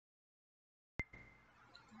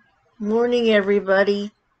Morning,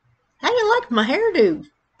 everybody. How do you like my hairdo?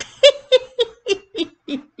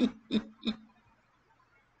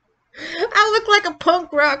 I look like a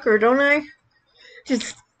punk rocker, don't I?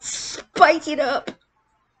 Just spike it up.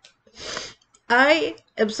 I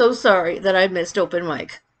am so sorry that I missed open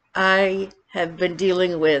mic. I have been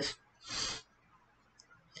dealing with,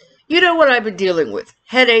 you know what I've been dealing with?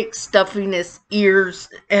 Headaches, stuffiness, ears,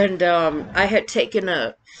 and I had taken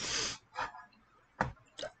a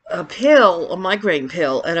pill, a migraine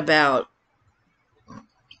pill, at about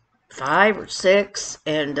 5 or 6,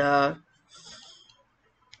 and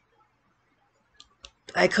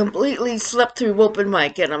I completely slept through open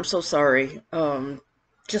mic, and I'm so sorry.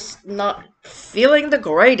 Just not feeling the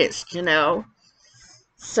greatest.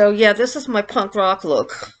 So yeah, this is my punk rock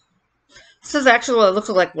look. This is actually what I look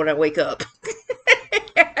like when I wake up.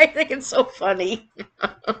 I think it's so funny. I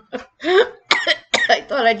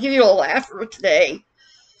thought I'd give you a laugh for today.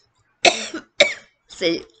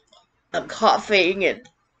 See, I'm coughing and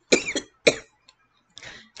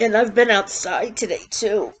I've been outside today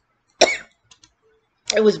too.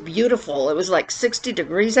 It was beautiful. It was like 60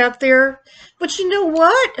 degrees out there. But you know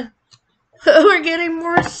what? We're getting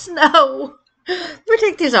more snow. We'll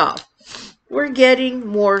take these off. We're getting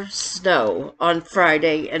more snow on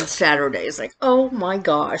Friday and Saturday. It's like, oh my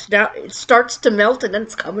gosh. Now it starts to melt and then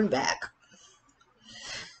it's coming back.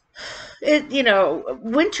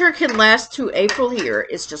 Winter can last to April here.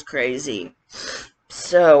 It's just crazy.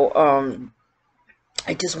 So,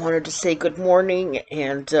 I just wanted to say good morning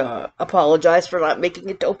and apologize for not making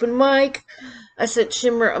it to open mic. I sent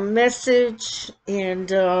Shimmer a message and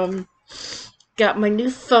got my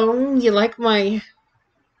new phone. You like my...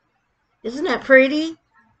 Isn't that pretty?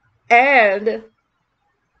 And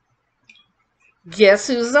guess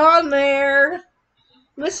who's on there?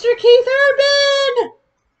 Mr. Keith Urban!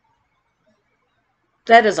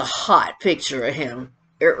 That is a hot picture of him.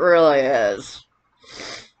 It really is.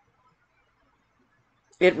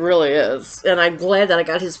 It really is. And I'm glad that I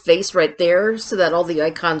got his face right there so that all the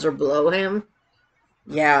icons are below him.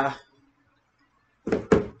 Yeah.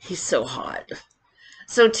 He's so hot.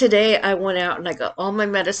 So today I went out and I got all my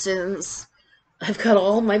medicines. I've got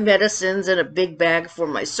all my medicines in a big bag for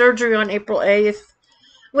my surgery on April 8th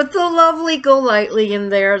with the lovely Go Lightly in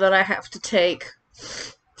there that I have to take.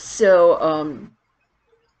 So,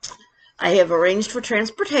 I have arranged for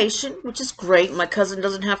transportation, which is great. My cousin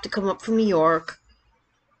doesn't have to come up from New York.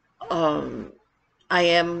 I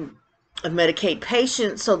am a Medicaid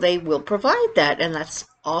patient, so they will provide that, and that's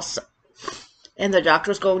awesome. And the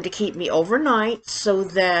doctor's going to keep me overnight so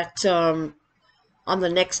that on the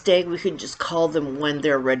next day we can just call them when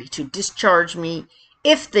they're ready to discharge me.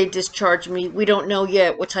 If they discharge me, we don't know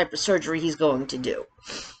yet what type of surgery he's going to do.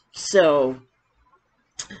 So,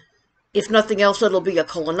 if nothing else, it'll be a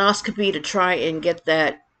colonoscopy to try and get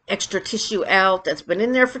that extra tissue out that's been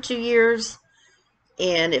in there for 2 years.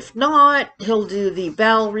 And if not, he'll do the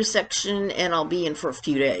bowel resection and I'll be in for a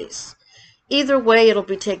few days. Either way, it'll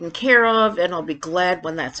be taken care of and I'll be glad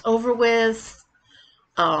when that's over with.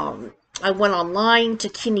 I went online to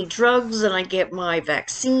Kinney Drugs and I get my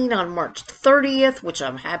vaccine on March 30th, which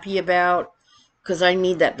I'm happy about because I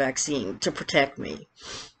need that vaccine to protect me.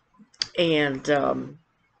 And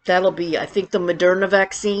that'll be, I think, the Moderna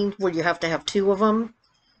vaccine where you have to have 2 of them.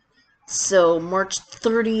 So March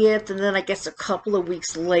 30th, and then I guess a couple of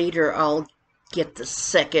weeks later, I'll get the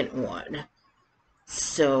second one.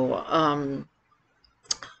 So,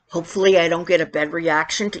 hopefully I don't get a bad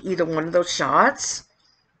reaction to either one of those shots.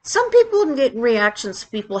 Some people can get reactions,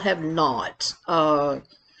 people have not. The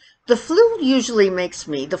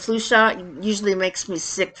flu shot usually makes me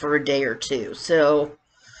sick for a day or two. So,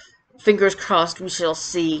 fingers crossed we shall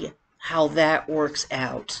see how that works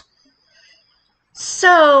out.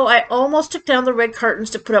 So, I almost took down the red curtains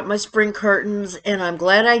to put up my spring curtains, and I'm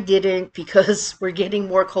glad I didn't because we're getting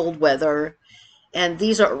more cold weather. And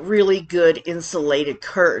these are really good insulated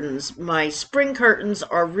curtains. My spring curtains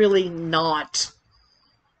are really not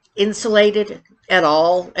insulated at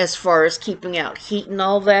all as far as keeping out heat and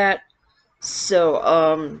all that.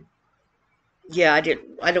 So, yeah, I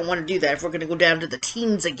don't want to do that. If we're going to go down to the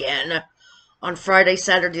teens again on Friday,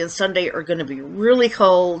 Saturday, and Sunday are going to be really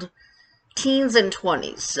cold. Teens and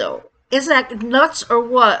 20s. So, is that nuts or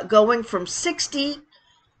what? Going from 60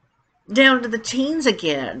 down to the teens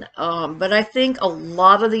again. But I think a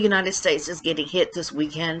lot of the United States is getting hit this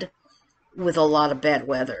weekend with a lot of bad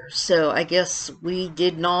weather. So, I guess we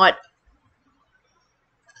did not,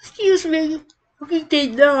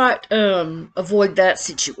 avoid that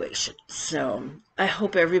situation. So, I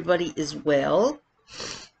hope everybody is well.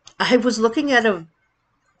 I was looking at a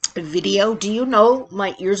video. Do you know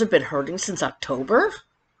my ears have been hurting since October?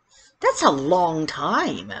 That's a long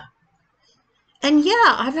time. And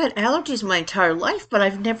yeah, I've had allergies my entire life, but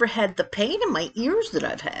I've never had the pain in my ears that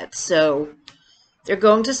I've had. So they're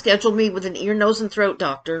going to schedule me with an ear, nose, and throat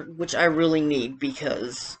doctor, which I really need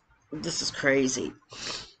because this is crazy.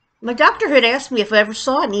 My doctor had asked me if I ever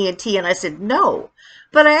saw an ENT, and I said no.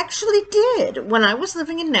 But I actually did. When I was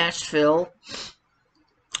living in Nashville,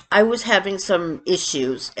 I was having some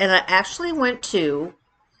issues, and I actually went to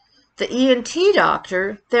the ENT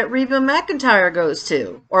doctor that Reba McEntire goes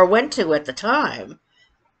to, or went to at the time.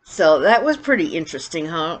 So that was pretty interesting,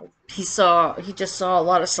 huh? He just saw a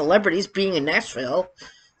lot of celebrities being in Nashville.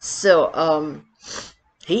 So,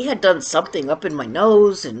 he had done something up in my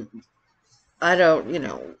nose, and I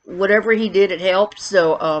don't, whatever he did, it helped.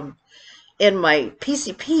 So, and my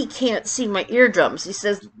PCP can't see my eardrums. He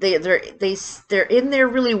says they're in there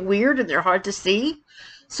really weird and they're hard to see.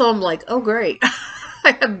 So I'm like, oh great,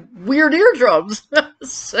 I have weird eardrums.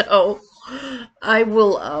 So I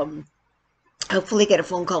will hopefully get a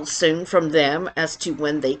phone call soon from them as to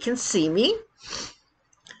when they can see me.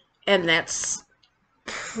 And that's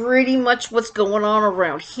pretty much what's going on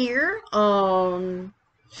around here.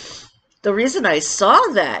 The reason I saw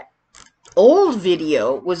that old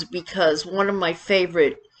video was because one of my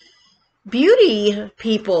favorite beauty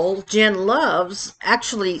people, Jen Loves,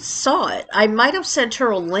 actually saw it. I might have sent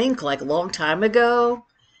her a link like a long time ago,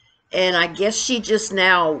 and I guess she just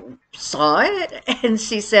now saw it, and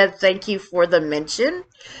she said thank you for the mention.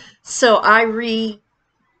 So I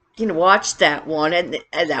watched that one, and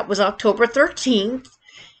that was October 13th,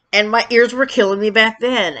 and my ears were killing me back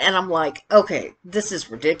then, and I'm like, okay, this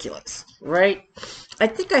is ridiculous, right? I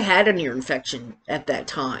think I had an ear infection at that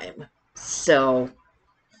time. So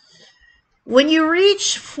when you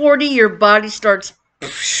reach 40, your body starts,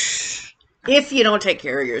 if you don't take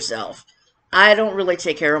care of yourself. I don't really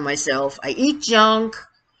take care of myself. I eat junk.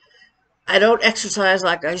 I don't exercise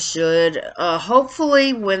like I should.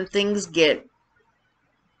 Hopefully when things get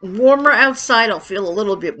warmer outside, I'll feel a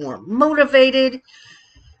little bit more motivated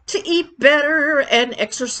to eat better and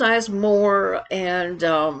exercise more, and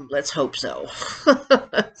let's hope so.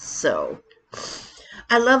 So,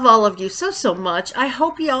 I love all of you so much. I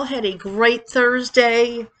hope y'all had a great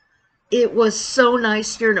Thursday. It was so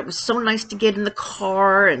nice here, and it was so nice to get in the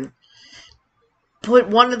car and put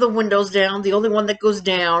one of the windows down, the only one that goes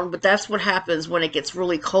down, but that's what happens when it gets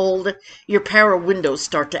really cold. Your power windows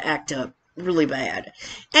start to act up really bad.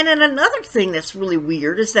 And then another thing that's really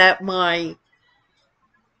weird is that my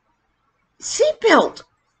seatbelt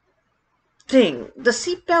thing, the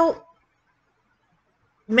seatbelt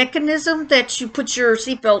mechanism that you put your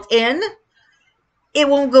seatbelt in, it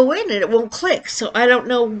won't go in and it won't click. So I don't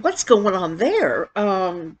know what's going on there.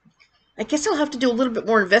 I guess I'll have to do a little bit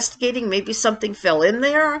more investigating. Maybe something fell in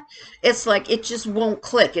there. It's like it just won't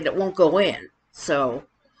click and it won't go in. So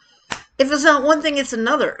if it's not one thing, it's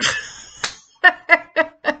another.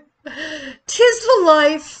 'Tis the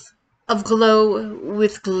life of Glow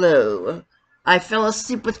with Glow. I fell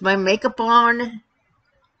asleep with my makeup on,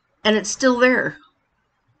 and it's still there.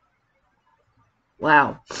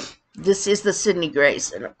 Wow. This is the Sydney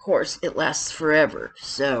Grace, and of course, it lasts forever.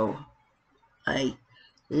 So, I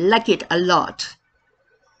like it a lot.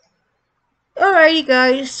 Alrighty,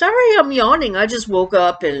 guys. Sorry I'm yawning. I just woke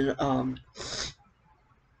up and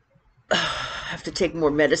have to take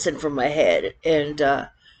more medicine for my head. And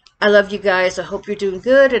I love you guys. I hope you're doing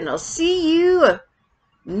good, and I'll see you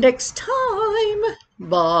next time.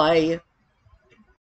 Bye.